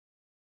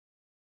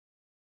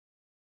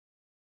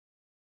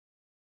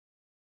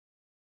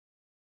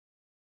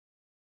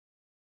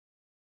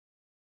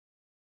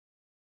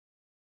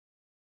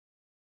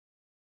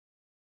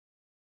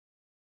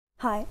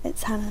Hi,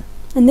 it's Hannah,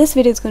 and this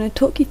video is going to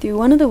talk you through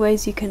one of the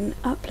ways you can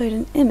upload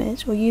an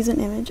image or use an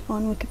image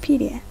on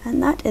Wikipedia,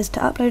 and that is to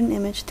upload an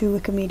image through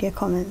Wikimedia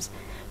Commons,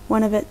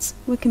 one of its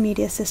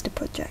Wikimedia sister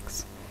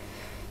projects.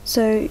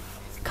 So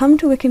come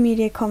to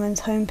Wikimedia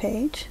Commons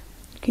homepage.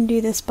 You can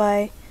do this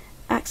by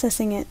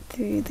accessing it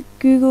through the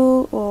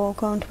Google or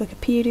go onto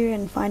Wikipedia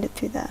and find it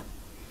through there.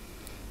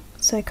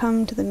 So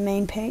come to the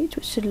main page,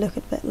 which should look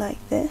a bit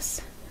like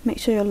this. Make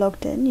sure you're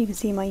logged in. You can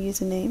see my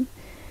username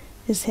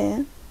is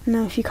here.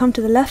 Now if you come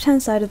to the left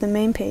hand side of the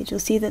main page, you'll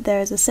see that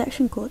there is a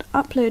section called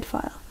Upload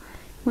File.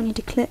 I want you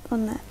to click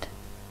on that.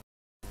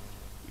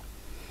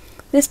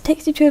 This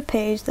takes you to a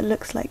page that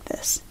looks like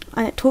this,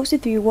 and it talks you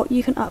through what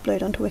you can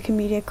upload onto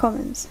Wikimedia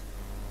Commons.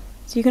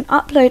 So you can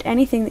upload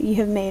anything that you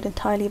have made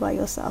entirely by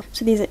yourself.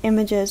 So these are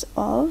images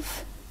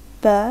of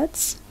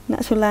birds,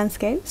 natural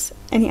landscapes,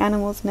 any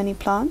animals and any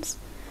plants,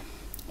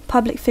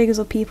 public figures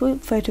or people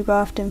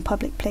photographed in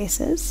public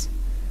places,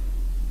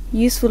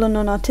 useful or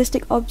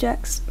non-artistic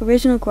objects,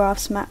 original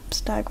graphs,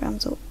 maps,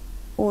 diagrams or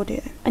audio.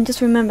 And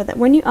just remember that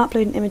when you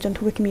upload an image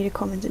onto Wikimedia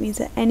Commons, it means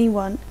that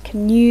anyone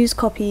can use,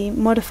 copy,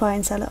 modify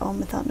and sell it on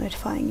without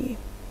notifying you.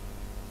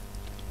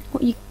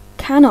 What you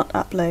cannot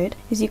upload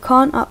is you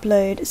can't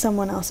upload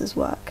someone else's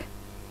work.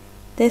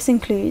 This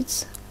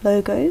includes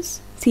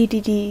logos,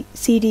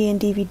 CD and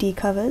DVD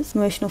covers,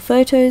 promotional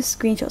photos,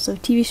 screenshots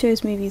of TV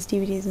shows, movies,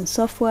 DVDs and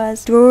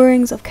softwares,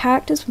 drawings of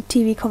characters from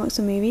TV, comics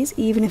or movies,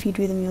 even if you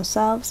drew them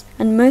yourselves,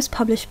 and most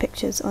published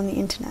pictures on the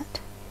internet.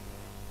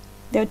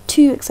 There are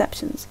two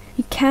exceptions.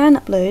 You can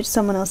upload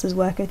someone else's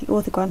work if the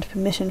author granted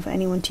permission for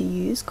anyone to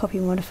use, copy,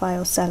 modify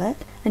or sell it,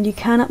 and you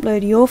can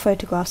upload your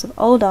photographs of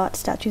old art,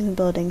 statues and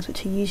buildings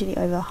which are usually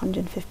over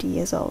 150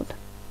 years old.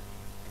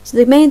 So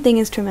the main thing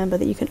is to remember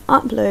that you can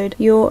upload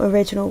your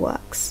original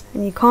works,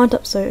 and you can't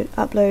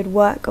upload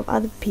work of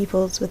other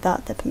people's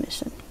without their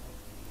permission.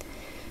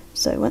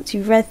 So once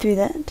you've read through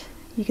that,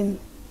 you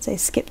can say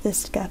skip this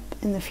step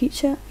in the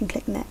future and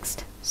click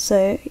next.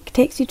 So it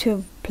takes you to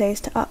a place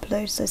to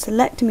upload, so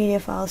select media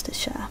files to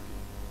share.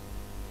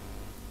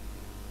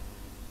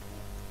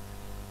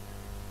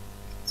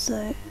 So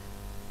I'm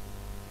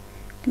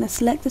going to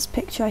select this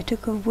picture I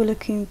took of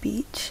Willacoombe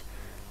Beach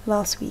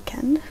last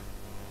weekend.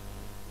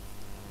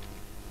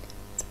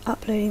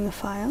 Uploading the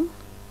file,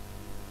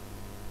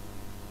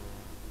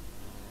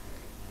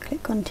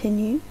 click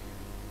continue,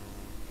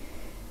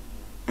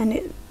 and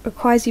it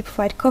requires you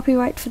provide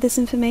copyright for this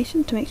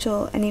information to make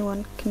sure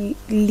anyone can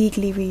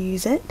legally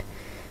reuse it.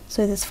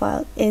 So this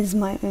file is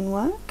my own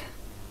work.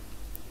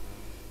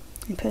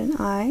 I put an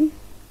I,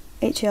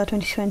 HAR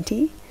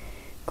 2020,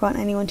 grant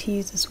anyone to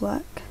use this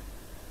work.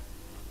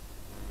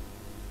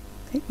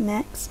 Click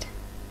next.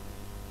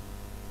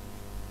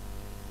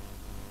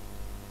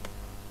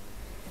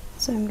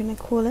 So I'm going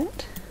to call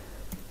it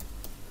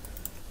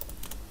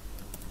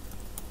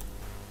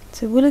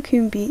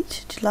Willacoombe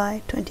Beach,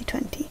 July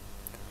 2020.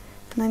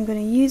 And I'm going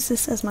to use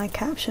this as my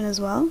caption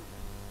as well.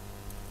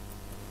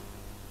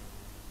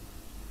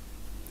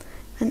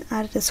 And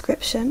add a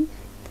description.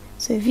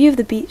 So view of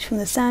the beach from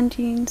the sand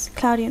dunes,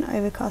 cloudy and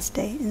overcast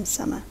day in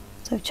summer.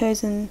 So I've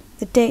chosen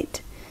the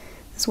date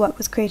this work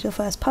was created or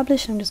first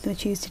published. I'm just going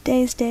to choose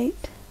today's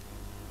date.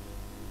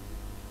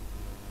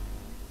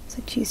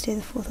 So Tuesday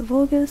the 4th of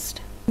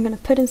August. I'm going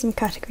to put in some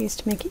categories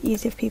to make it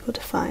easier for people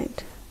to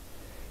find.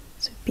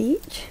 So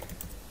beach.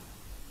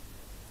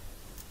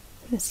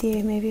 I'm going to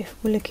see maybe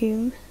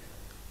Willacoombe.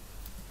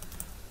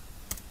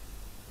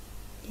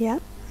 Yeah.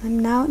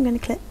 And now I'm going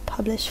to click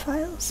publish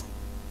files.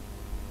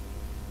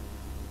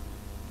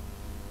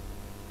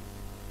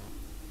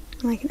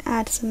 And I can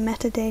add some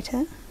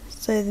metadata.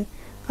 So the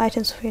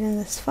items within in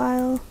this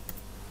file.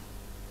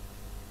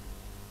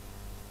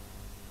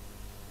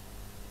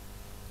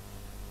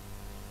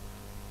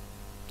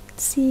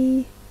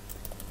 Sea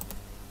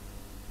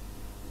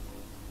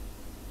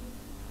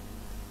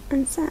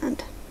and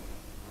sand,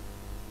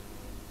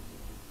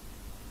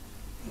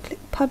 and click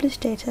publish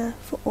data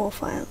for all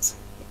files.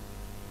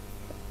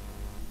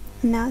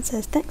 And now it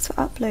says thanks for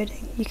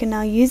uploading. You can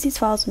now use these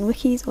files on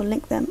wikis or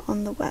link them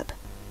on the web.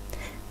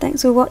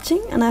 Thanks for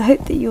watching, and I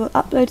hope that you will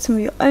upload some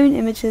of your own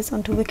images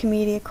onto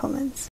Wikimedia Commons.